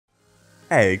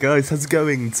Hey guys, how's it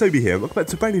going? Toby here, welcome back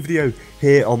to a brand new video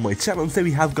here on my channel. And today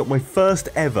we have got my first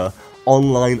ever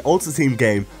online Ultimate Team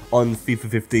game on FIFA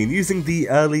 15 using the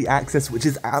early access, which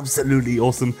is absolutely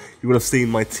awesome. You will have seen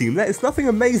my team there. It's nothing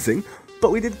amazing,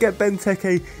 but we did get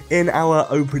Benteke in our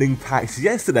opening packs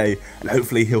yesterday, and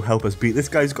hopefully he'll help us beat this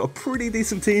guy. He's got a pretty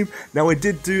decent team. Now I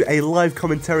did do a live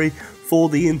commentary for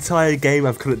the entire game.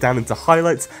 I've cut it down into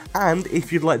highlights, and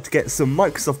if you'd like to get some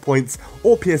Microsoft points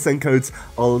or PSN codes,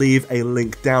 I'll leave a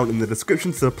link down in the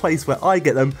description to the place where I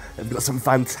get them. I've got some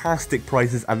fantastic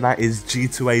prices, and that is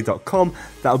g2a.com.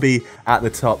 That'll be at the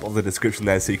top of the description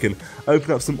there, so you can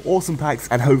open up some awesome packs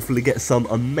and hopefully get some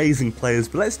amazing players.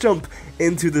 But let's jump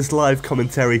into this live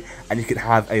commentary, and you can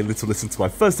have a little listen to my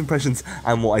first impressions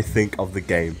and what I think of the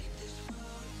game.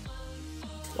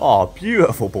 Oh,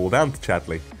 beautiful ball down to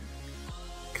Chadley.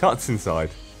 Cuts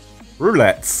inside.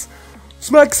 Roulettes.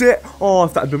 Smacks it. Oh,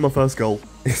 if that had been my first goal.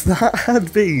 If that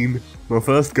had been my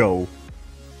first goal.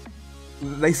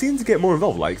 They seem to get more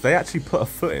involved. Like, they actually put a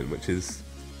foot in, which is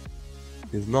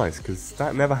nice, because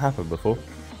that never happened before.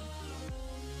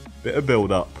 Bit of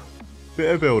build-up.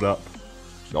 Bit of build-up.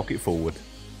 Knock it forward.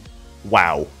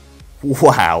 Wow.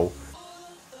 Wow.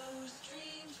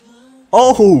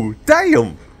 Oh,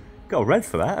 damn. Got a red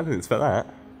for that. I didn't expect that.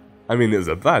 I mean, it was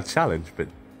a bad challenge, but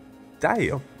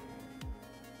damn.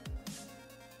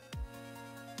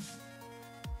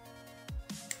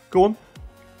 Go on.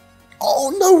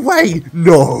 Oh, no way!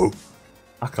 No!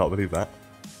 I can't believe that.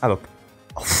 Have a...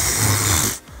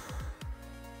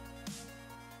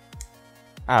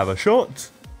 Have a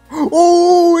shot.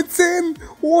 Oh, it's in!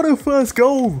 What a first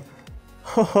goal!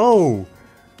 Oh,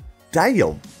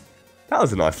 damn. That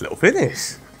was a nice little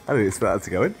finish. I didn't expect that to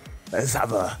go in. Let's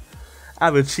have a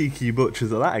cheeky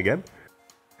butchers at that again.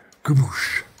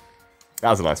 Kaboosh.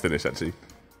 That was a nice finish, actually.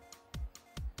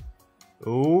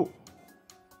 Oh.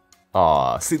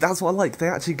 Ah, see, that's what I like. They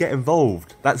actually get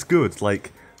involved. That's good.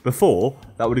 Like, before,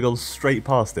 that would have gone straight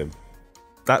past him.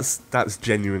 That's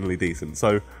genuinely decent.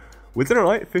 So, we're doing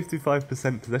alright.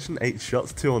 55% possession, 8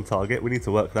 shots, 2 on target. We need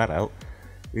to work that out.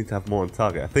 We need to have more on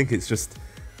target. I think it's just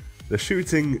the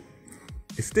shooting.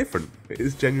 It's different. It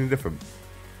is genuinely different.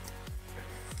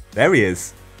 There he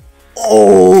is.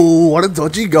 Oh, what a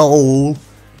dodgy goal.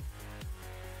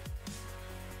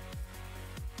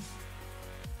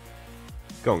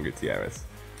 Go on, Gutierrez.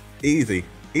 Easy.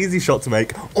 Easy shot to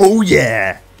make. Oh,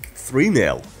 yeah.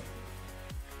 3-0.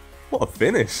 What a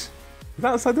finish. Is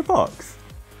that outside the box?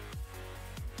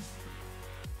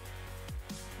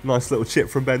 Nice little chip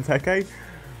from Benteke.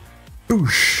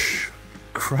 Boosh.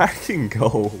 Cracking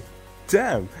goal.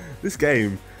 Damn. This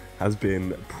game has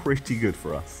been pretty good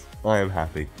for us. I am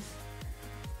happy.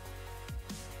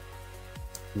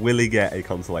 Will he get a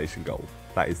consolation goal?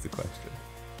 That is the question.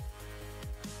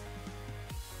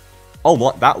 Oh,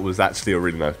 what? That was actually a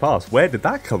really nice pass. Where did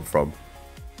that come from?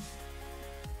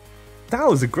 That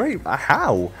was a great...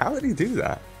 How? How did he do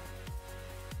that?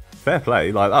 Fair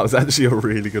play. Like, that was actually a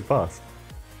really good pass.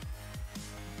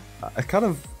 I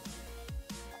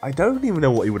don't even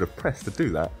know what he would have pressed to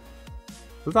do that.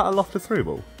 Was that a lofted through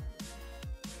ball?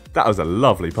 That was a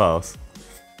lovely pass.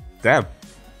 Damn.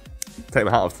 Take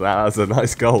my hat off to that. That was a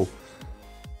nice goal.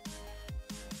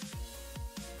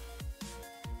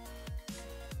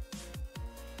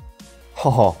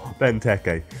 Oh,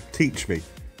 Benteke. Teach me.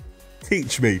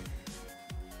 Teach me.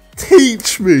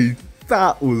 Teach me.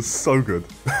 That was so good.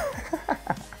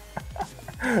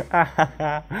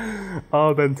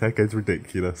 Oh, Benteke's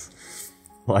ridiculous.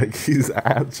 Like, he's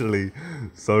actually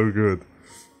so good.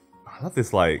 I love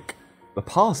this, like... The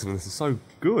passing in this is so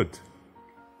good.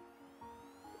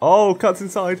 Oh, cuts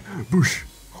inside. Boosh.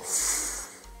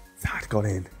 If that had gone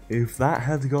in. If that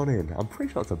had gone in. I'm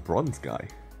pretty sure it's a bronze guy.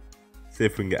 See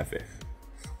if we can get a fifth.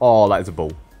 Oh, that is a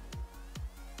ball.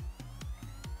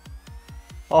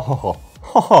 Oh,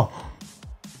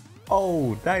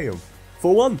 oh, damn.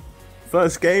 4-1.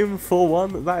 First game,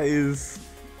 4-1. That is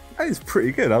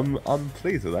pretty good. I'm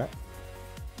pleased with that.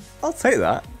 I'll take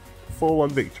that.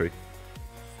 4-1 victory.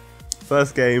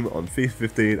 First game on FIFA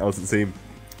 15 Ultimate Team.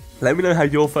 Let me know how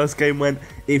your first game went,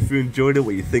 if you enjoyed it,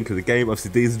 what you think of the game.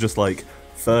 Obviously, these are just like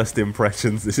first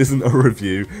impressions. This isn't a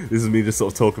review. This is me just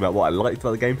sort of talking about what I liked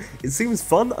about the game. It seems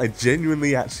fun. I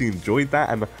genuinely actually enjoyed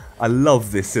that, and I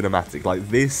love this cinematic. Like,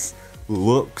 this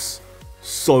looks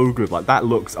so good. Like, that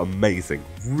looks amazing.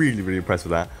 Really, really impressed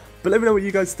with that. But let me know what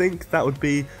you guys think. That would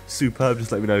be superb.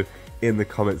 Just let me know in the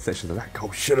comment section that that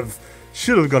goal should have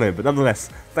gone in. But nonetheless,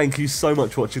 thank you so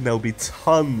much for watching. There will be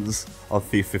tons of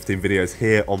FIFA 15 videos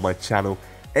here on my channel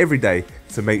every day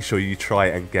to make sure you try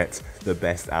and get the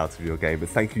best out of your game. But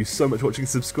thank you so much for watching.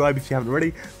 Subscribe if you haven't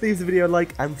already. Leave the video a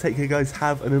like and take care, guys.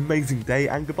 Have an amazing day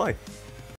and goodbye.